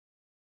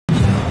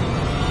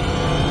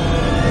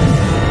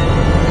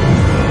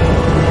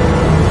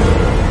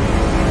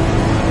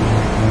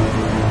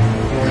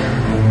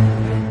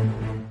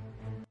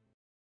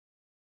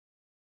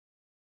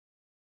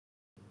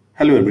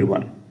Hello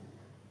everyone,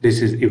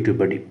 this is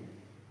YouTubeBUDDY.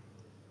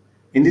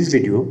 In this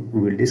video, we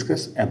will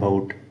discuss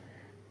about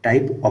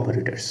type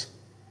operators.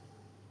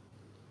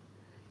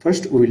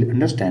 First, we will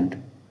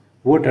understand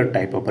what are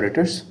type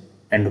operators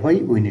and why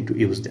we need to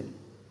use them.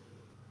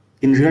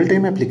 In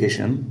real-time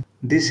application,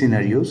 these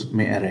scenarios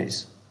may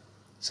arise.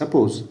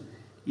 Suppose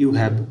you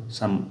have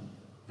some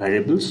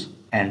variables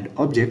and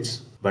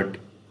objects, but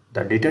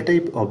the data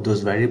type of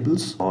those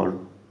variables or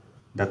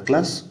the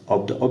class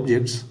of the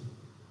objects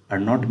are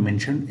not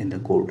mentioned in the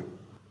code.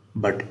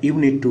 But you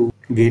need to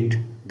get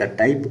the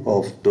type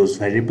of those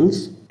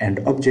variables and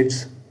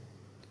objects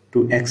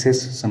to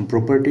access some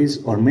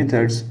properties or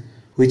methods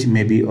which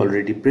may be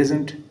already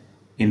present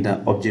in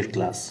the object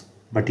class,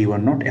 but you are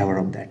not aware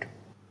of that.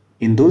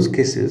 In those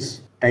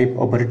cases, type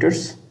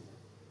operators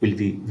will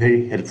be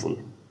very helpful.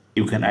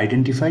 You can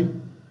identify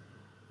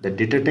the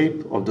data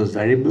type of those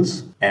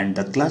variables and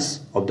the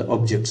class of the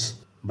objects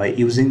by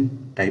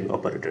using type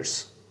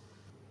operators.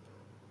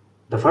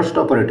 The first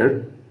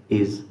operator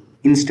is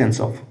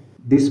instanceof.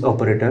 This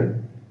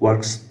operator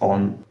works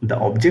on the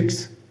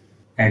objects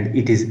and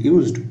it is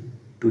used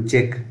to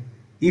check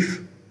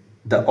if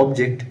the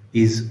object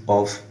is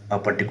of a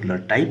particular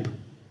type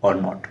or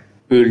not.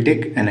 We will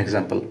take an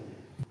example.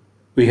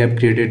 We have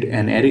created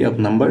an array of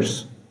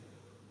numbers.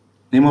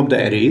 Name of the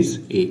array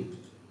is A.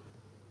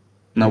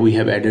 Now we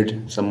have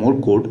added some more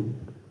code.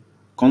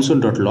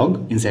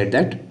 Console.log, inside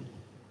that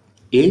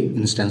A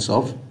instance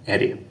of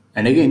array,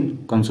 and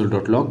again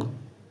console.log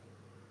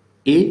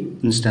A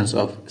instance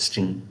of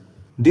string.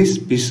 This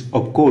piece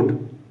of code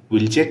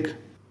will check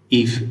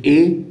if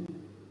A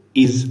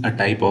is a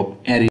type of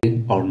array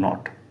or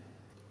not.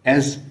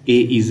 As A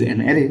is an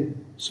array,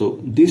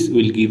 so this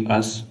will give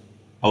us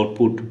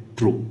output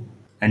true.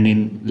 And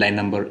in line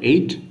number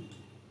 8,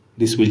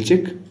 this will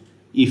check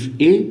if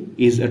A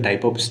is a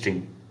type of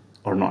string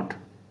or not.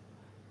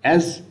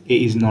 As A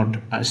is not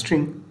a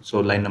string, so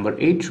line number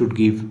 8 should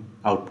give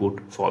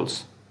output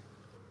false.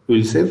 We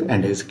will save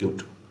and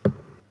execute.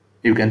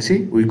 You can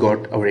see we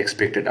got our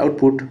expected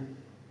output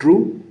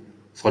true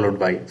followed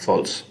by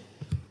false.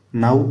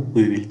 Now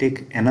we will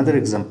take another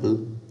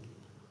example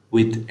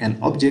with an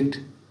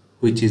object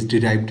which is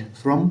derived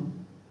from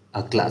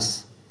a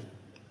class.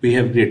 We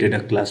have created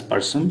a class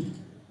person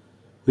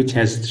which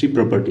has three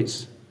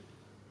properties: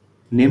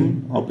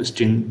 name of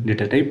string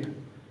data type,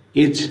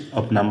 age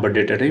of number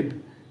data type,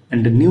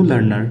 and the new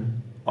learner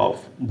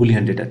of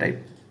boolean data type.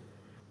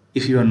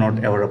 If you are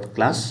not aware of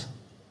class,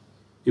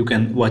 you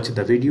can watch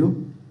the video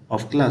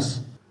of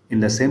class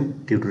in the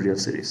same tutorial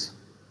series.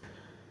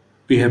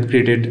 We have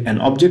created an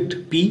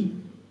object P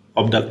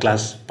of the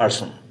class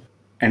person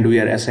and we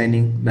are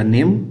assigning the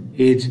name,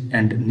 age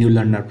and new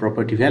learner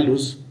property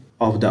values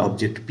of the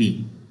object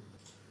P.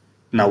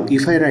 Now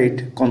if I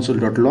write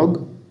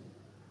console.log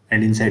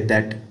and inside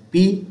that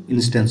P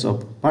instance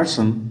of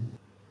person,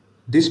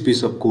 this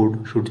piece of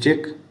code should check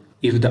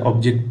if the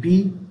object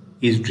P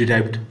is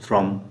derived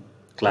from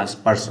class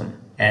person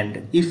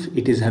and if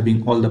it is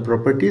having all the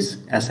properties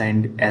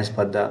assigned as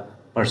per the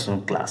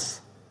person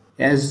class.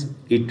 As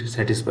it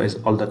satisfies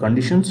all the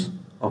conditions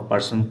of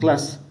person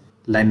class,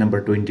 line number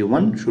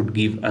 21 should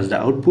give us the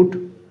output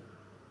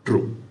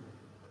true.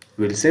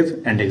 We will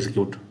save and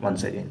execute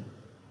once again.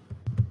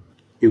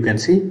 You can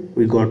see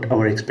we got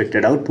our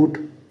expected output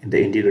in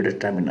the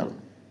integrated terminal.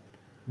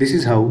 This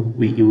is how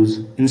we use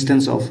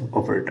instanceof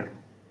operator.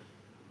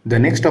 The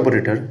next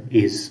operator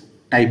is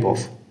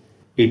typeof.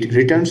 It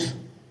returns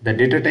the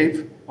data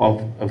type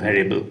of a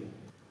variable.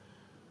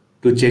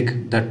 To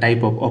check the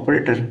type of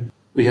operator,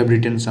 we have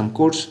written some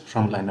codes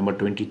from line number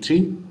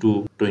 23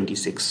 to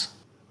 26.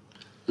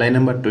 Line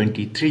number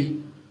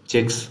 23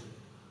 checks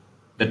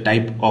the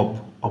type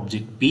of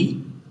object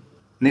P.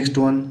 Next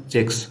one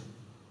checks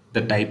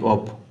the type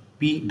of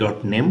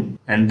P.name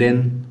and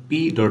then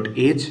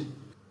P.age,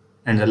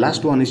 and the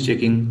last one is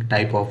checking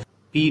type of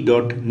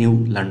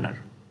P.newLearner.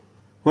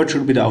 What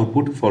should be the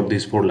output for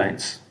these 4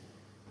 lines?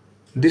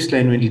 This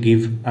line will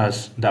give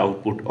us the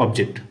output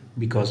object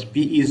because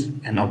P is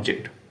an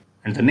object,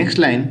 and the next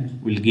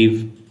line will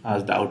give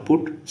us the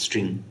output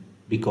string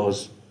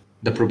because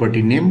the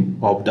property name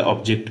of the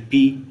object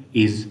P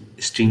is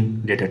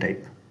string data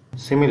type.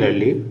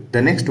 Similarly,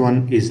 the next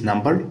one is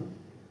number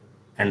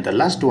and the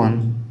last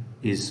one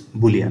is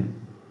boolean.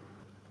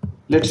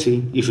 Let's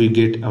see if we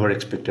get our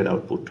expected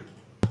output.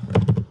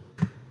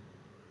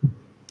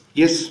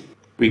 Yes,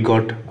 we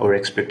got our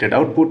expected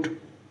output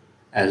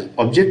as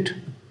object,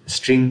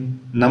 string,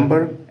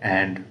 number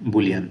and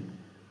boolean.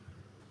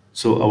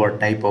 So our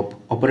type of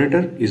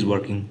operator is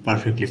working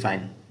perfectly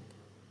fine.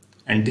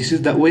 And this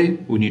is the way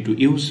we need to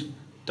use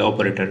the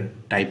operator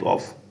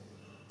typeof.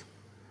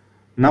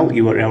 Now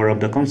you are aware of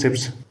the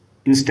concepts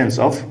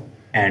instanceof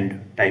and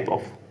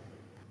typeof,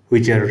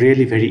 which are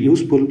really very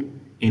useful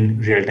in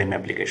real-time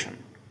application.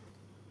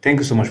 Thank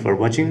you so much for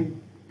watching.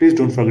 Please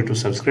don't forget to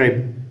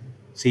subscribe.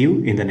 See you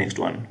in the next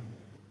one.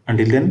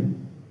 Until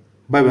then,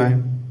 bye bye.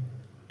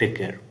 Take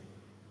care.